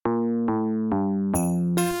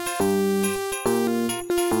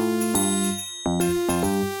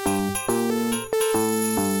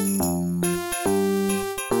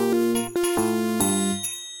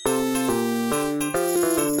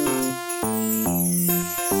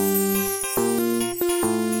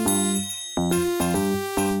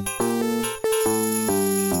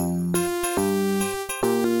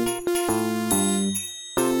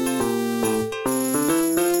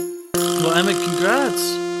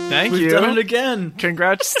Congrats. Thank you. We've done it again.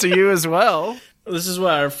 Congrats to you as well. This is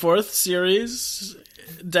what, our fourth series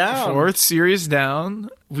down. Fourth series down.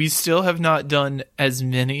 We still have not done as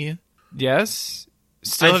many. Yes?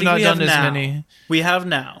 Still have not done as many. We have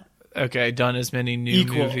now. Okay, done as many new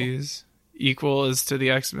movies. Equal as to the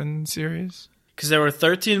X-Men series? Because there were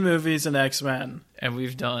 13 movies in X-Men. And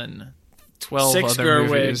we've done 12 6 other Gerwig.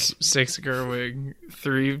 movies. 6 Gerwig,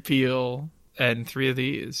 3 Peel, and 3 of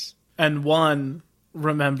these. And 1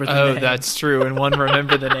 Remember the Name. Oh, that's true. And 1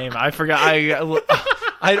 Remember the Name. I forgot.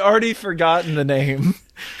 I'd already forgotten the name.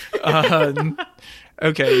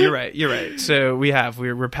 Okay, you're right. So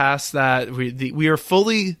we're past that. We are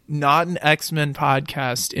fully not an X-Men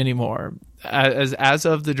podcast anymore. As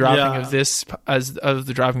of the dropping of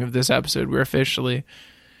this episode, we're officially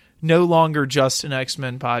no longer just an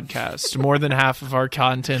X-Men podcast. More than half of our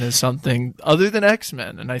content is something other than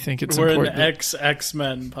X-Men, and I think it's important. We're an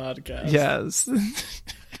X-Men podcast. Yes.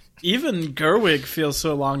 Even Gerwig feels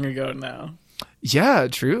so long ago now. Yeah,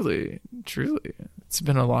 truly. It's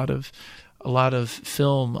been a lot of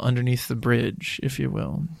film underneath the bridge, if you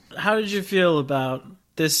will. How did you feel about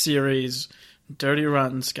this series, Dirty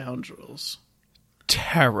Rotten Scoundrels?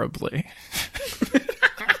 Terribly.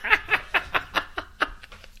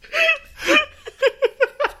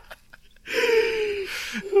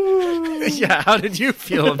 Yeah, how did you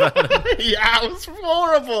feel about it? Yeah, it was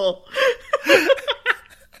horrible.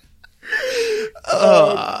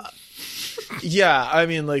 Yeah, I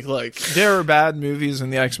mean, look, there are bad movies in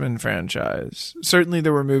the X-Men franchise. Certainly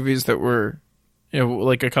there were movies that were,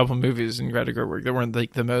 like a couple movies in Greta Gerwig that weren't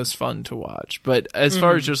like the most fun to watch. But as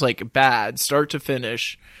far as just like bad, start to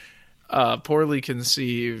finish, poorly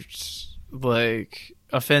conceived, like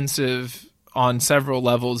offensive on several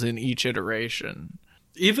levels in each iteration.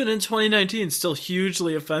 Even in 2019, still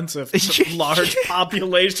hugely offensive to large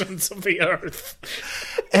populations of the Earth.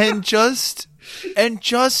 And just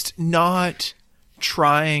not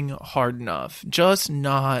trying hard enough. Just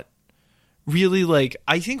not really, like,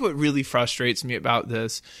 I think what really frustrates me about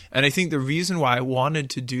this, and I think the reason why I wanted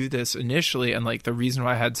to do this initially, and like the reason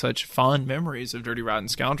why I had such fond memories of Dirty Rotten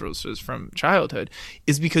Scoundrels was from childhood,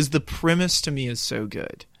 is because the premise to me is so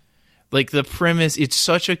good. Like the premise, it's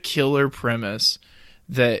such a killer premise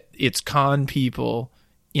that it's con people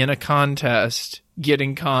in a contest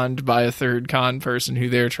getting conned by a third con person who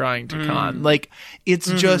they're trying to con. Like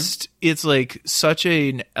it's just, it's like such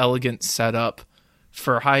an elegant setup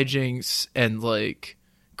for hijinks and like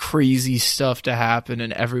crazy stuff to happen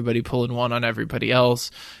and everybody pulling one on everybody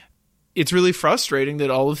else. It's really frustrating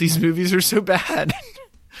that all of these movies are so bad.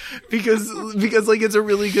 because like it's a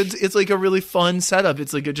really good, it's like a really fun setup.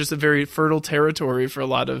 It's like just a very fertile territory for a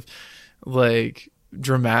lot of like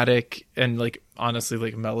dramatic and like honestly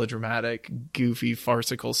like melodramatic, goofy,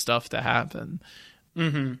 farcical stuff to happen.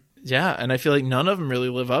 Yeah, and I feel like none of them really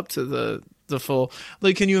live up to the full,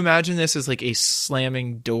 like, can you imagine this as like a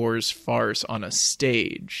slamming doors farce on a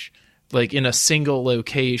stage, like in a single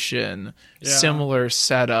location, similar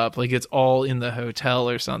setup, like it's all in the hotel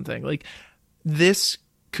or something. Like this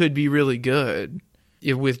could be really good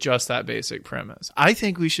with just that basic premise. I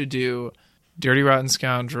think we should do Dirty Rotten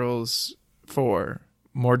Scoundrels 4,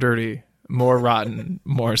 more dirty, more rotten,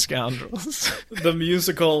 more scoundrels. The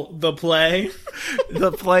musical, the play.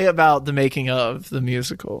 The play about the making of the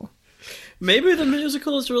musical. Maybe the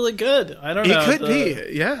musical is really good. I don't know. It could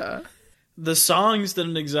be, yeah. The songs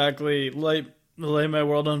didn't exactly lay my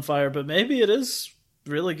world on fire, but maybe it is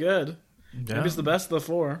really good. Yeah. Maybe it's the best of the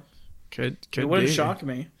 4. Could It wouldn't be. shock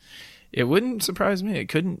me. It wouldn't surprise me. It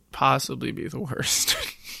couldn't possibly be the worst.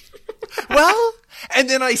 Well, and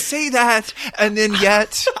then I say that, and then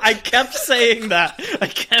yet... I kept saying that. I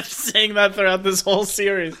kept saying that throughout this whole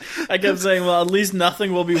series. I kept saying, well, at least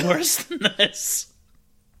nothing will be worse than this.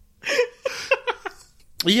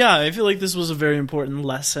 Yeah, I feel like this was a very important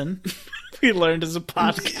lesson we learned as a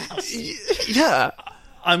podcast. Yeah.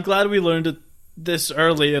 I'm glad we learned it this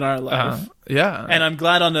early in our life. Yeah. And I'm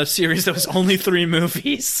glad on a series that was only 3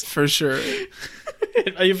 movies. For sure.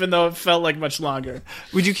 Even though it felt like much longer.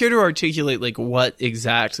 Would you care to articulate like what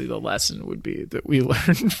exactly the lesson would be that we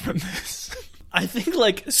learned from this? I think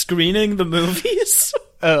like screening the movies.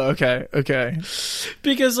 Oh, okay.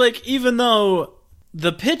 Because like even though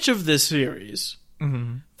the pitch of this series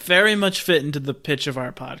very much fit into the pitch of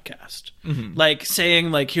our podcast. Like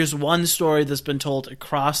saying like here's one story that's been told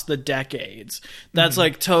across the decades. That's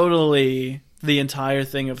like totally the entire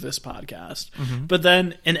thing of this podcast. But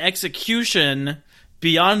then in execution,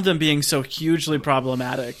 beyond them being so hugely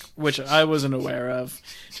problematic, which I wasn't aware of,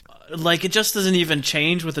 like, it just doesn't even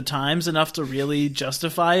change with the times enough to really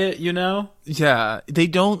justify it, you know? Yeah,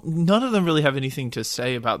 none of them really have anything to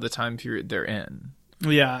say about the time period they're in.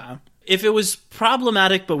 Yeah. If it was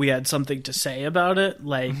problematic, but we had something to say about it,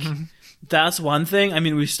 like, that's one thing. I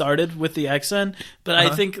mean, we started with the X-Men, but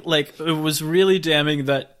I think, like, it was really damning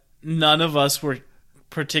that none of us were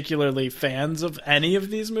particularly fans of any of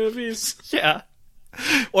these movies. Yeah.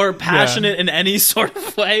 Or passionate in any sort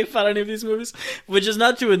of way about any of these movies, which is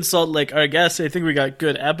not to insult, like, our guests. I think we got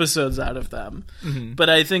good episodes out of them. But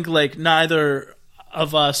I think, like, neither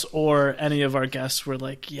of us or any of our guests were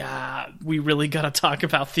like, yeah, we really gotta talk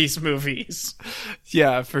about these movies.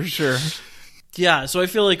 Yeah, for sure. Yeah, so I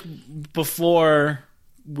feel like before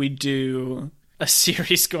we do a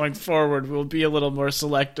series going forward, we'll be a little more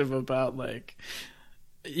selective about, like,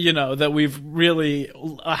 you know, that we've really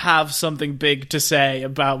have something big to say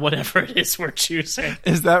about whatever it is we're choosing.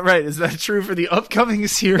 Is that right? Is that true for the upcoming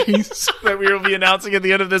series that we will be announcing at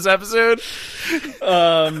the end of this episode?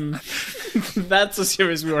 That's a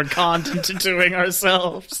series we were content doing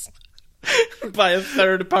ourselves by a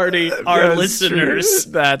third party, our listeners.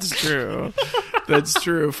 True. That's true. That's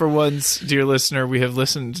true. For once, dear listener, we have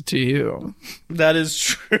listened to you. That is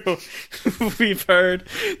true. We've heard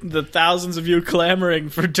the thousands of you clamoring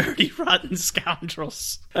for Dirty Rotten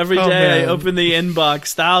Scoundrels. Every day I open the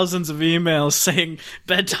inbox, thousands of emails saying,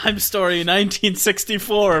 bedtime story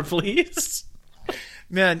 1964, please.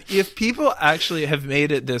 Man, if people actually have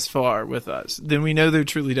made it this far with us, then we know they're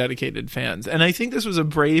truly dedicated fans. And I think this was a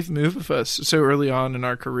brave move of us so early on in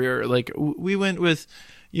our career. Like, we went with,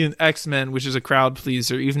 you know, X-Men, which is a crowd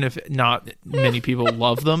pleaser, even if not many people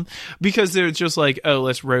love them, because they're just like, oh,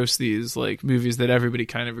 let's roast these, like, movies that everybody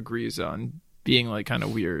kind of agrees on being, like, kind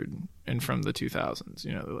of weird and from the 2000s,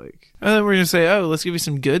 you know, like, and then we're going to say, oh, let's give you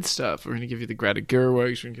some good stuff. We're going to give you the Greta Gerwig, we're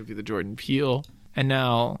going to give you the Jordan Peele. And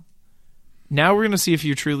now we're going to see if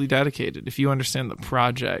you're truly dedicated, if you understand the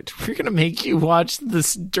project. We're going to make you watch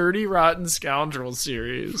this Dirty Rotten Scoundrels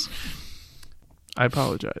series. I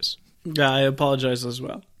apologize. Yeah, I apologize as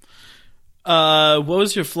well. What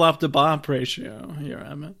was your flop to bop ratio here,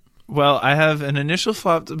 Emmett? Well, I have an initial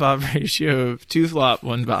flop to bop ratio of 2 flop,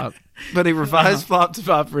 1 bop, but a revised flop to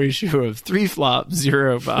bop ratio of 3 flop,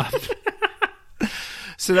 0 bop.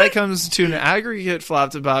 So that comes to an aggregate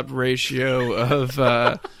flop to bop ratio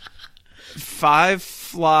of 5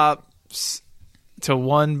 flops to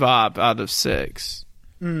 1 bop out of 6.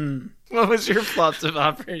 What was your flop to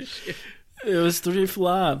bop ratio? It was 3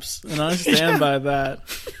 flops, and I stand by that.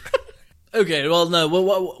 Okay, well, no,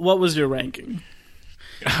 what was your ranking?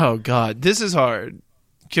 Oh God, this is hard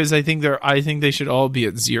because I think they should all be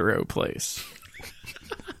at 0 place.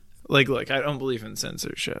 Like, look, I don't believe in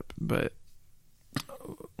censorship, but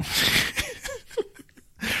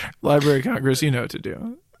Library of Congress, you know what to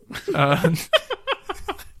do.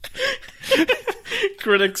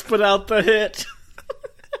 Critics put out the hit.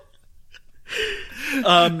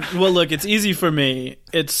 Well, look, it's easy for me.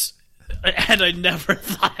 And I never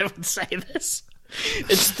thought I would say this.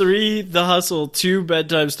 It's 3 The Hustle, 2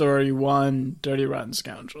 Bedtime Story, 1 Dirty Rotten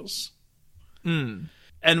Scoundrels. And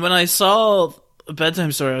when I saw a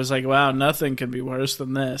Bedtime Story, I was like, wow, nothing can be worse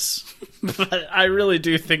than this. But I really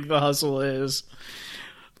do think The Hustle is.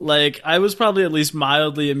 Like, I was probably at least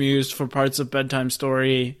mildly amused for parts of Bedtime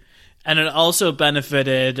Story, and it also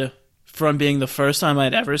benefited from being the first time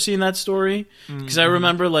I'd ever seen that story. Because I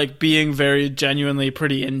remember, like, being very genuinely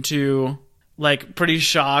pretty into, like, pretty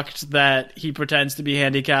shocked that he pretends to be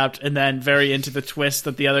handicapped, and then very into the twist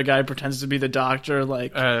that the other guy pretends to be the doctor.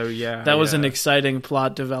 Like, oh, yeah. That was an exciting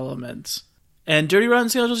plot development. And Dirty Rotten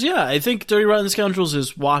Scoundrels, yeah, I think Dirty Rotten Scoundrels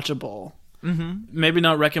is watchable. Maybe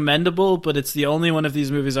not recommendable, but it's the only one of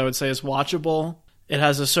these movies I would say is watchable. It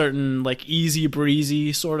has a certain, like, easy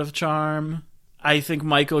breezy sort of charm. I think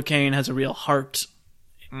Michael Caine has a real heart,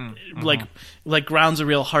 like grounds a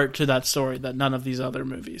real heart to that story that none of these other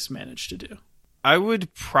movies managed to do. I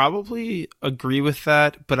would probably agree with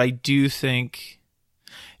that, but I do think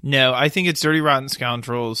I think it's Dirty Rotten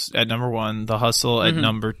Scoundrels at number 1, The Hustle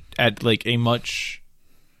at like a much.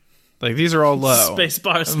 Like, these are all low.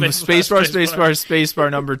 Spacebar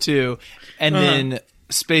number 2. And then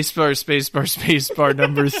spacebar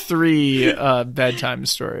number 3, Bedtime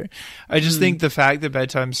Story. I just think the fact that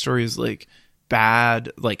Bedtime Story is, like,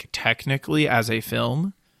 bad, like, technically as a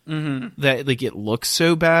film, that, like, it looks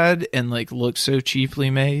so bad and, like, looks so cheaply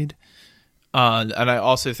made. And I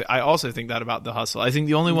also think that about The Hustle. I think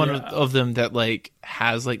the only one of them that, like,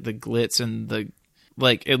 has, like, the glitz and the,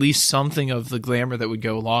 like, at least something of the glamour that would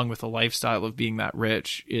go along with the lifestyle of being that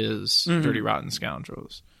rich is Dirty Rotten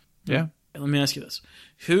Scoundrels. Yeah. Let me ask you this.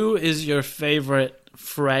 Who is your favorite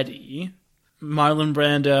Freddy? Marlon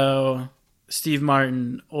Brando, Steve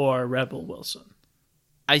Martin, or Rebel Wilson?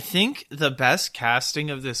 I think the best casting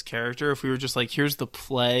of this character, if we were just like, here's the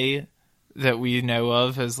play that we know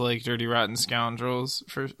of as like Dirty Rotten Scoundrels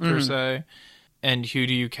per se, and who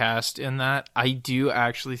do you cast in that? I do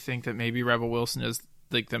actually think that maybe Rebel Wilson is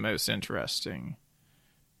like the most interesting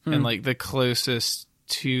and like the closest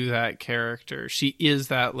to that character. She is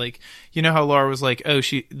that, like, you know how Laura was like, oh,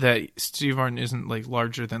 that Steve Martin isn't like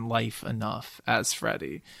larger than life enough as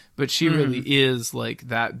Freddy, but she really is like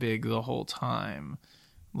that big the whole time,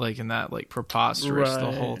 like, in that like preposterous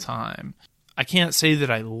the whole time. I can't say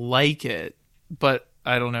that I like it, but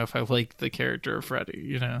I don't know if I like the character of Freddy,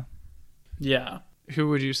 you know? Yeah. Who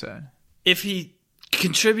would you say? If he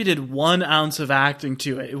contributed 1 ounce of acting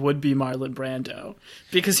to it, it would be Marlon Brando,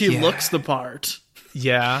 because he looks the part.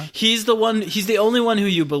 Yeah. He's the only one who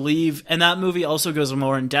you believe, and that movie also goes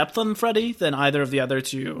more in depth on Freddy than either of the other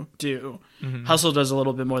two do. Hustle does a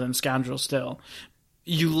little bit more than Scoundrel still.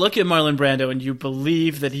 You look at Marlon Brando and you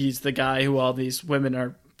believe that he's the guy who all these women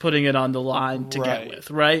are putting it on the line to get with,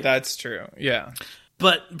 right? That's true, yeah.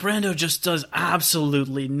 But Brando just does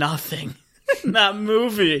absolutely nothing in that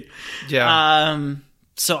movie. Yeah.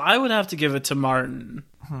 So I would have to give it to Martin.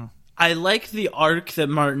 I like the arc that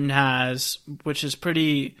Martin has, which is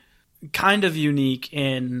pretty kind of unique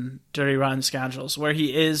in Dirty Rotten Scoundrels, where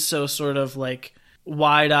he is so sort of like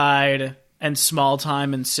wide-eyed and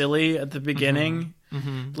small-time and silly at the beginning.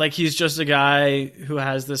 Like, he's just a guy who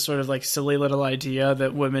has this sort of like silly little idea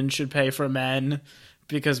that women should pay for men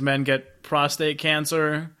because men get prostate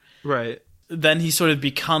cancer. Right. Then he sort of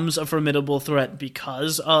becomes a formidable threat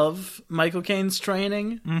because of Michael Caine's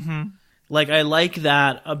training. Like, I like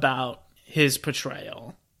that about his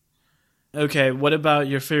portrayal. Okay, what about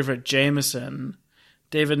your favorite Jameson?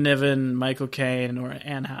 David Niven, Michael Caine, or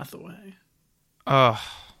Anne Hathaway?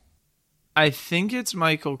 I think it's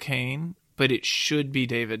Michael Caine, but it should be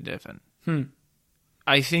David Niven.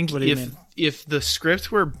 I think if the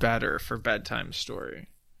script were better for Bedtime Story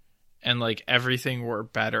and like everything were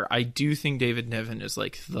better, I do think David Niven is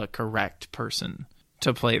like the correct person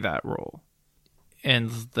to play that role.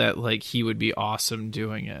 And that like he would be awesome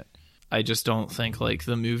doing it. I just don't think like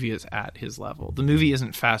the movie is at his level. The movie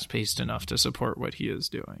isn't fast paced enough to support what he is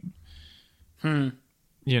doing.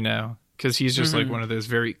 You know, because he's just like one of those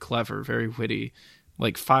very clever, very witty,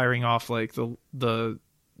 like firing off like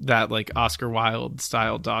that like Oscar Wilde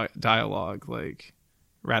style dialogue, like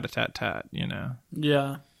rat-a-tat-tat, you know?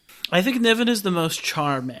 Yeah. I think Niven is the most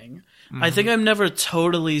charming. I think I'm never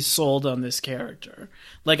totally sold on this character.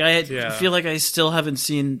 Like, I feel like I still haven't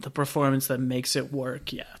seen the performance that makes it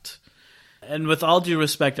work yet. And with all due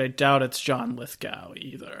respect, I doubt it's John Lithgow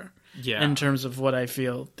either. Yeah. In terms of what I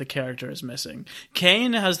feel the character is missing.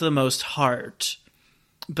 Caine has the most heart,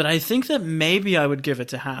 but I think that maybe I would give it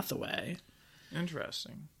to Hathaway.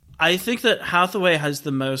 Interesting. I think that Hathaway has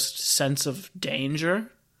the most sense of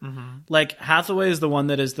danger. Like, Hathaway is the one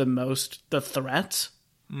that is the most the threat.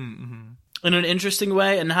 In an interesting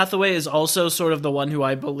way. And Hathaway is also sort of the one who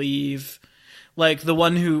I believe, like, the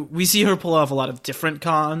one who we see her pull off a lot of different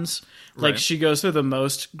cons. Like, she goes through the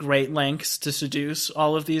most great lengths to seduce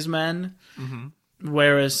all of these men.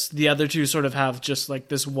 Whereas the other two sort of have just like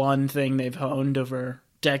this one thing they've honed over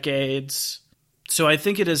decades. So I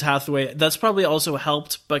think it is Hathaway. That's probably also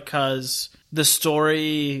helped because the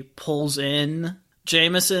story pulls in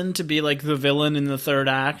Jameson to be like the villain in the third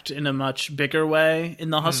act in a much bigger way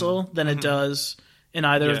in The Hustle than it does in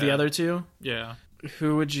either of the other two. Yeah.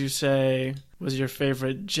 Who would you say was your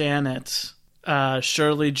favorite Janet?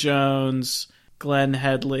 Shirley Jones, Glenn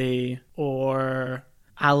Headley, or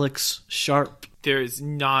Alex Sharp? There is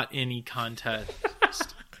not any contest,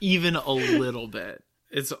 even a little bit.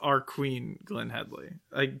 It's our queen, Glenn Headley.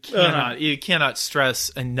 You cannot stress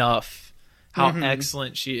enough how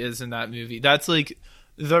excellent she is in that movie. That's like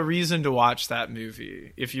the reason to watch that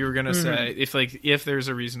movie. If you were gonna say, if there's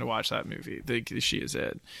a reason to watch that movie, she is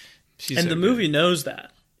it. She's and so the movie knows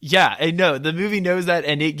that. Yeah, I know the movie knows that,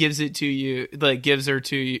 and it gives it to you, like gives her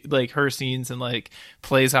to you, like her scenes, and like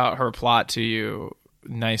plays out her plot to you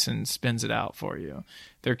nice and spins it out for you.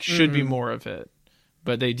 There should be more of it,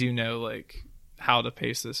 but they do know like how to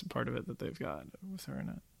pace this part of it that they've got with her in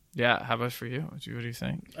it. Yeah, how about for you? What do you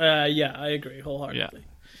think? Yeah, I agree wholeheartedly.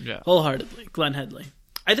 Yeah. Wholeheartedly. Glenn Headley.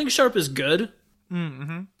 I think Sharp is good.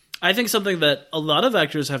 I think something that a lot of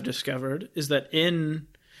actors have discovered is that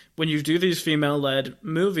when you do these female-led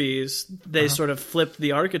movies, they sort of flip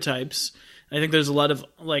the archetypes, I think there's a lot of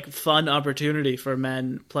like fun opportunity for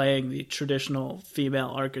men playing the traditional female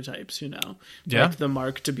archetypes, like the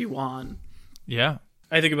mark to be won. Yeah.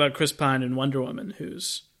 I think about Chris Pine in Wonder Woman,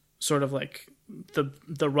 who's sort of like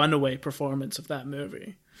the runaway performance of that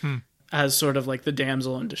movie as sort of like the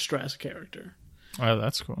damsel in distress character. Oh,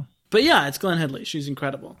 that's cool. But yeah, it's Glenn Headley. She's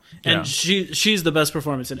incredible. And she's the best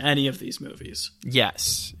performance in any of these movies.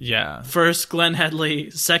 Yes. Yeah. First, Glenn Headley.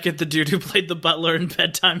 Second, the dude who played the butler in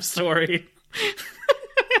Bedtime Story.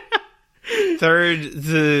 Third,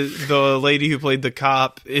 the lady who played the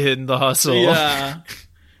cop in The Hustle. Yeah.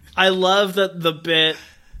 I love that the bit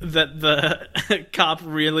that the cop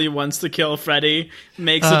really wants to kill Freddy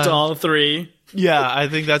makes it to all three. Yeah, I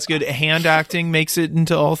think that's good. Hand acting makes it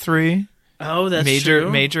into all three. Oh, that's true.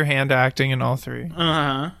 Major hand acting in all three.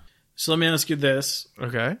 Uh-huh. So let me ask you this.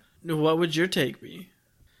 Okay. What would your take be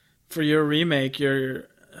for your remake, your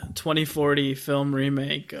 2040 film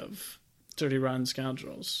remake of Dirty Rotten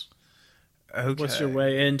Scoundrels? Okay. What's your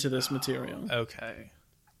way into this material? Okay.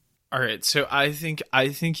 All right. So I think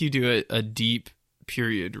you do a deep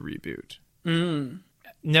period reboot.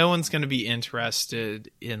 No one's going to be interested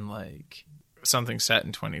in like something set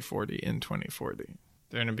in 2040 in 2040.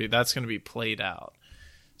 That's going to be played out.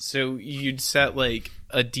 So you'd set like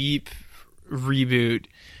a deep reboot.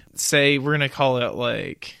 Say we're going to call it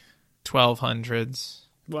like 1200s.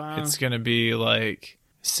 Wow. It's going to be like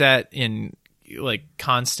set in like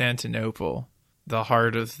Constantinople, the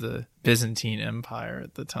heart of the Byzantine Empire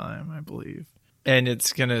at the time, I believe. And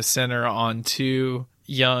it's going to center on two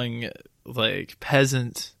young like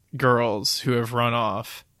peasant girls who have run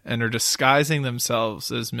off and are disguising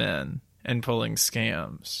themselves as men and pulling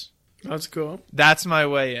scams. That's cool. That's my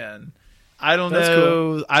way in. I don't know.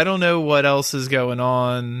 Cool. I don't know what else is going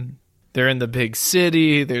on. They're in the big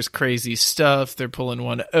city. There's crazy stuff. They're pulling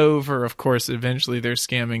one over. Of course, eventually they're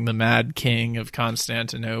scamming the Mad King of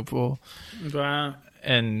Constantinople. Wow.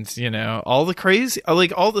 And, all the crazy,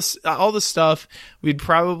 like all the stuff, we'd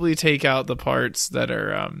probably take out the parts that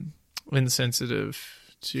are insensitive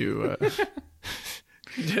to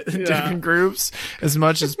different groups as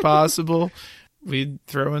much as possible. We'd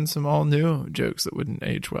throw in some all new jokes that wouldn't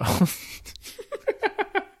age well.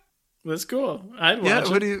 That's cool. I'd watch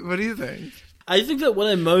it. What do you think? I think that what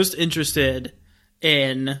I'm most interested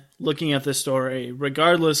in looking at this story,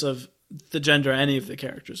 regardless of the gender any of the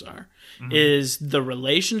characters are, is the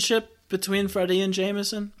relationship between Freddy and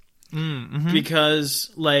Jameson. Mm-hmm.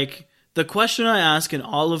 Because, like, the question I ask in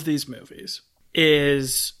all of these movies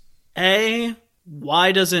is, A,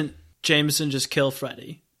 why doesn't Jameson just kill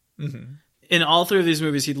Freddy? Mm-hmm. In all three of these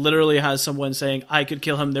movies, he literally has someone saying, I could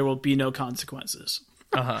kill him, there will be no consequences.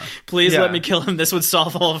 Please let me kill him, this would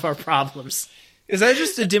solve all of our problems. Is that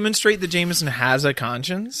just to demonstrate that Jameson has a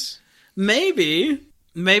conscience? Maybe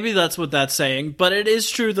that's what that's saying, but it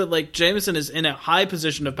is true that like Jameson is in a high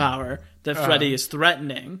position of power that Freddy is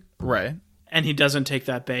threatening. Right. And he doesn't take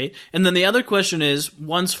that bait. And then the other question is,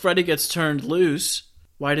 once Freddy gets turned loose,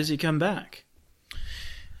 why does he come back?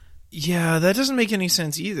 Yeah, that doesn't make any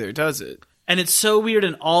sense either, does it? And it's so weird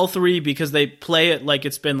in all three because they play it like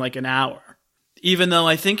it's been like an hour. Even though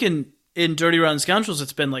I think in Dirty Rotten Scoundrels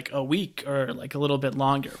it's been like a week or like a little bit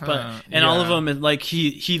longer. But all of them, like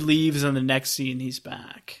he leaves and the next scene he's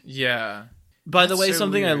back. Yeah. By the way,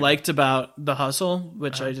 something weird I liked about The Hustle,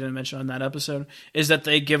 which I didn't mention on that episode, is that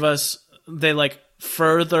they like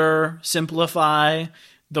further simplify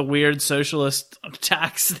the weird socialist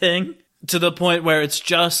tax thing to the point where it's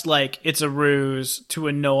just like it's a ruse to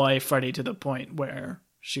annoy Freddy to the point where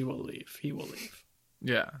he will leave.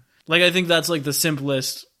 Yeah. Like, I think that's like the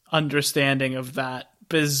simplest understanding of that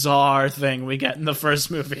bizarre thing we get in the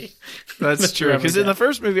first movie. That's true. Because in the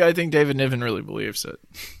first movie, I think David Niven really believes it.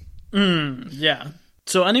 Yeah.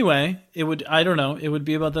 So anyway, it would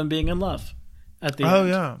be about them being in love at the end.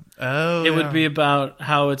 Yeah. It would be about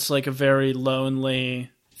how it's like a very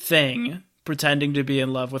lonely thing, pretending to be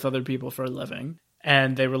in love with other people for a living.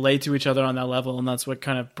 And they relate to each other on that level, and that's what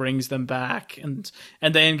kind of brings them back. And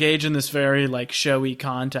they engage in this very like showy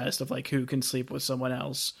contest of like who can sleep with someone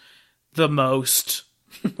else the most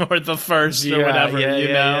or the first or whatever.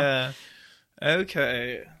 Yeah.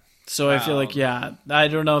 Okay. So I feel like I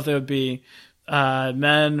don't know if they would be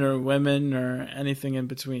men or women or anything in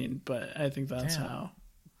between, but I think that's how.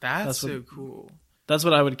 That's so cool. That's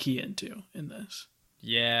what I would key into in this.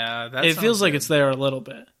 Yeah, it feels like it's there a little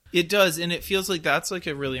bit. It does, and it feels like that's like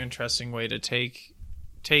a really interesting way to take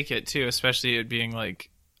it too, especially it being like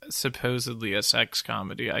supposedly a sex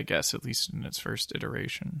comedy, I guess, at least in its first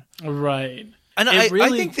iteration. Right. And I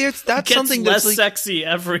think that's gets something less that's like, sexy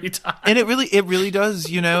every time. and it really does,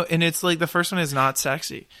 you know. And it's like the first one is not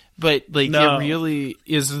sexy, but like No. it really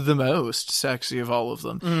is the most sexy of all of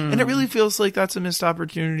them. And it really feels like that's a missed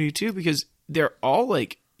opportunity too, because they're all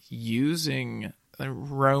like using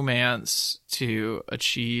romance to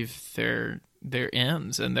achieve their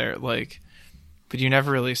ends, and they're like, but you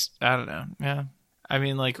never really, I don't know. Yeah. I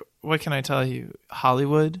mean, like, what can I tell you?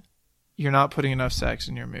 Hollywood, you're not putting enough sex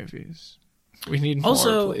in your movies. We need more,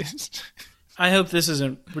 Also, please. I hope this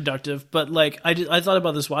isn't reductive, but like I thought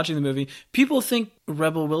about this watching the movie. People think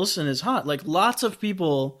Rebel Wilson is hot. Like lots of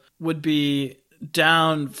people would be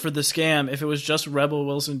down for the scam if it was just Rebel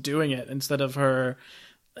Wilson doing it instead of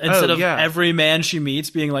every man she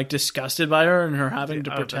meets being like disgusted by her and her having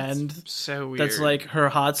to pretend that's so weird. that's like her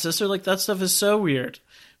hot sister. Like that stuff is so weird.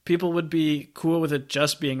 People would be cool with it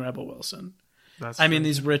just being Rebel Wilson. I mean,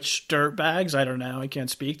 these rich dirtbags, I don't know. I can't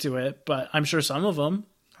speak to it, but I'm sure some of them.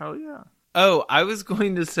 Hell yeah. Oh, I was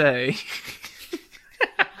going to say,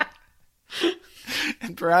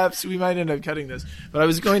 and perhaps we might end up cutting this, but I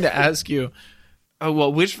was going to ask you,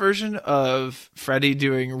 which version of Freddy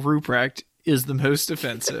doing Ruprecht is the most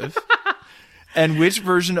offensive? And which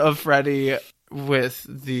version of Freddy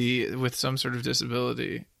with some sort of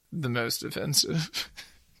disability the most offensive?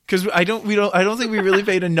 Because I don't think we really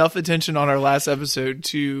paid enough attention on our last episode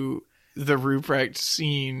to the Ruprecht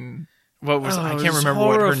scene. What was I can't remember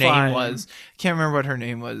horrifying. What her name was. Can't remember what her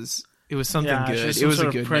name was. It was something good. It was a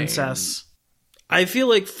good princess. Name. I feel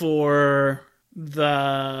like for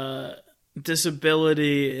the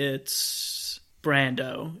disability, it's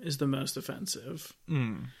Brando is the most offensive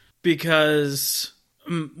because.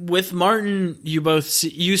 With Martin, you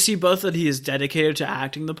see both that he is dedicated to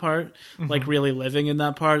acting the part, like really living in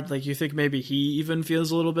that part. Like you think maybe he even feels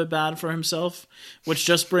a little bit bad for himself, which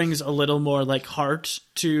just brings a little more like heart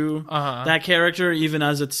to that character, even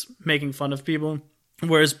as it's making fun of people.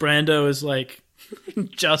 Whereas Brando is like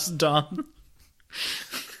just dumb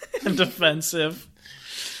and defensive.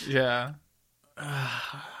 Yeah.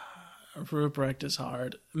 Ruprecht is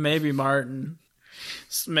hard. Maybe Martin.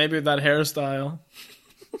 Maybe that hairstyle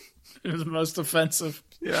is the most offensive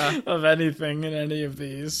of anything in any of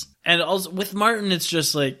these. And also with Martin, it's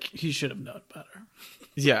just like he should have known better.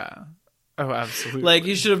 Yeah. Oh, absolutely. Like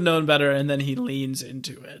he should have known better, and then he leans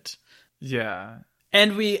into it. Yeah.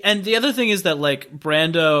 And the other thing is that like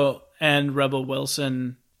Brando and Rebel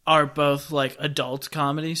Wilson are both like adult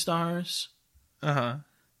comedy stars.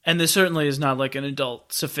 And this certainly is not like an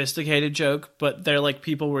adult sophisticated joke, but they're like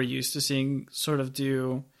people we're used to seeing sort of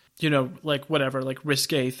do, you know, like whatever, like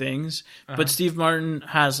risque things. But Steve Martin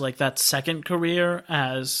has like that second career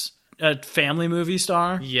as a family movie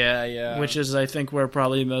star. Yeah. Which is, I think, where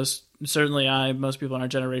probably most people in our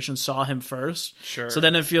generation saw him first. Sure. So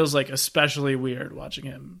then it feels like especially weird watching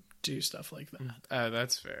him do stuff like that. Oh,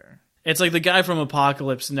 that's fair. It's like the guy from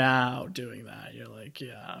Apocalypse Now doing that. You're like,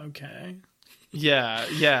 yeah, okay.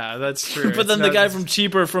 Yeah, that's true. But then the guy from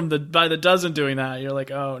Cheaper by the Dozen doing that, you're like,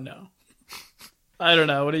 oh no. I don't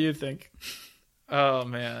know. What do you think? Oh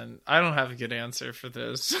man, I don't have a good answer for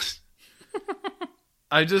this.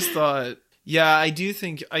 I just thought, I do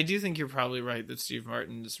think you're probably right that Steve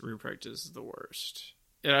Martin's Ruprecht is the worst.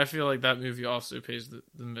 And I feel like that movie also pays the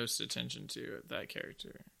most attention to that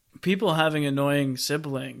character. People having annoying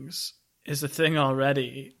siblings is a thing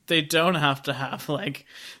already. They don't have to have like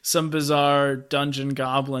some bizarre dungeon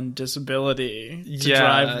goblin disability to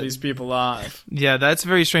drive these people off. Yeah, that's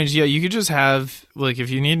very strange. Yeah, you could just have like,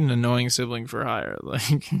 if you need an annoying sibling for hire,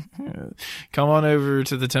 like come on over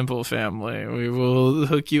to the Temple family. We will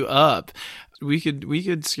hook you up. We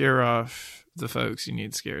could scare off the folks you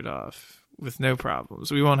need scared off with no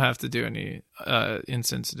problems. We won't have to do any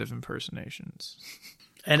insensitive impersonations.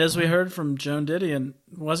 And as we heard from Joan Didion,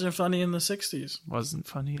 wasn't funny in the 60s. Wasn't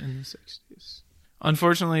funny in the 60s.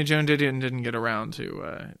 Unfortunately, Joan Didion didn't get around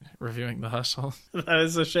to reviewing The Hustle. That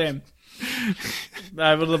is a shame.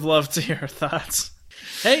 I would have loved to hear her thoughts.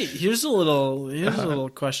 Hey, here's a little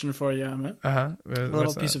question for you, Emmett. A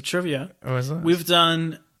little piece of trivia. What's that? We've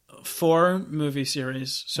done 4 movie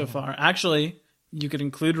series so far. Actually, you could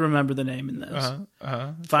include Remember the Name in this.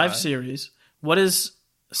 5 series. What is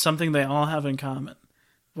something they all have in common?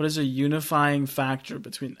 What is a unifying factor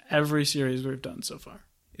between every series we've done so far?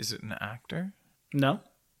 Is it an actor? No.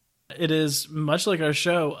 It is, much like our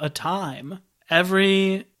show, a time.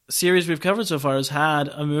 Every series we've covered so far has had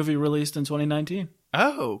a movie released in 2019.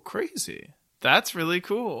 Oh, crazy. That's really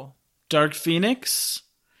cool. Dark Phoenix,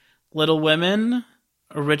 Little Women,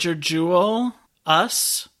 Richard Jewell,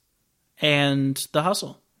 Us, and The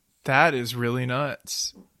Hustle. That is really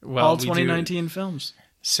nuts. Well, all 2019 films.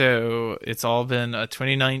 So it's all been a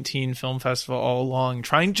 2019 film festival all along.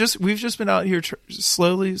 We've just been out here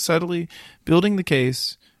slowly, subtly building the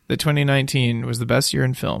case that 2019 was the best year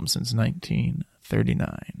in film since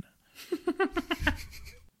 1939.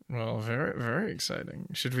 Well, very, very exciting.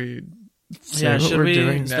 Should we say what we're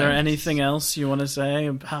doing next? Is there anything else you want to say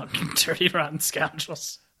about Dirty Rotten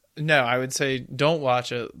Scoundrels? No, I would say don't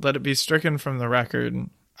watch it. Let it be stricken from the record.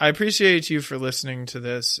 I appreciate you for listening to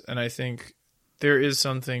this, and I think there is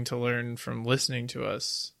something to learn from listening to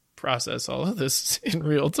us process all of this in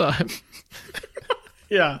real time.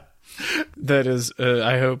 Yeah. That is,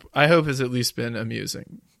 I hope has at least been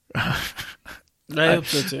amusing. I hope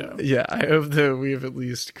so too. Yeah, I hope that we have at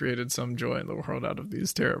least created some joy in the world out of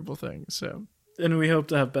these terrible things. So, and we hope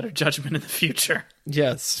to have better judgment in the future.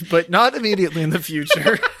 Yes, but not immediately in the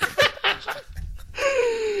future.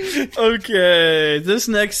 Okay, this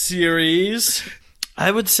next series,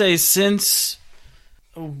 I would say since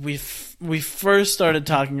we first started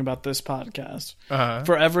talking about this podcast,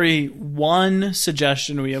 for every one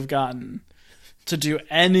suggestion we have gotten to do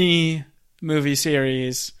any movie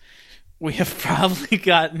series, we have probably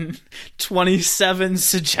gotten 27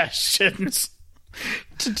 suggestions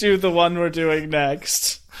to do the one we're doing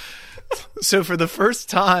next. So for the first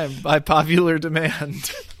time, by popular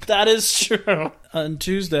demand. That is true. On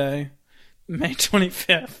Tuesday, May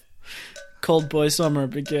 25th, Cold Boy Summer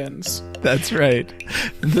begins. That's right.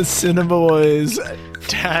 The Cinema Boys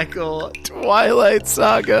tackle Twilight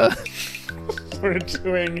Saga. We're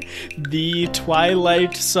doing the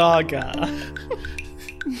Twilight Saga.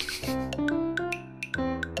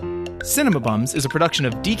 Cinema Bums is a production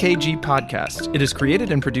of DKG Podcast. It is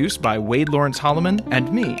created and produced by Wade Lawrence Holloman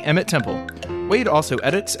and me, Emmett Temple. Wade also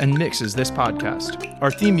edits and mixes this podcast. Our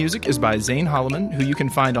theme music is by Zane Holloman, who you can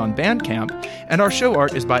find on Bandcamp, and our show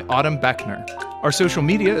art is by Autumn Beckner. Our social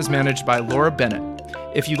media is managed by Laura Bennett.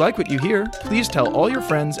 If you like what you hear, please tell all your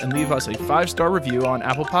friends and leave us a 5-star review on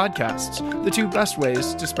Apple Podcasts, the two best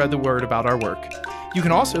ways to spread the word about our work. You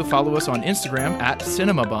can also follow us on Instagram at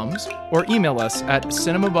CinemaBums or email us at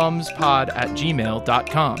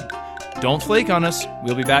cinemabumspod@gmail.com. Don't flake on us.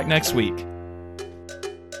 We'll be back next week.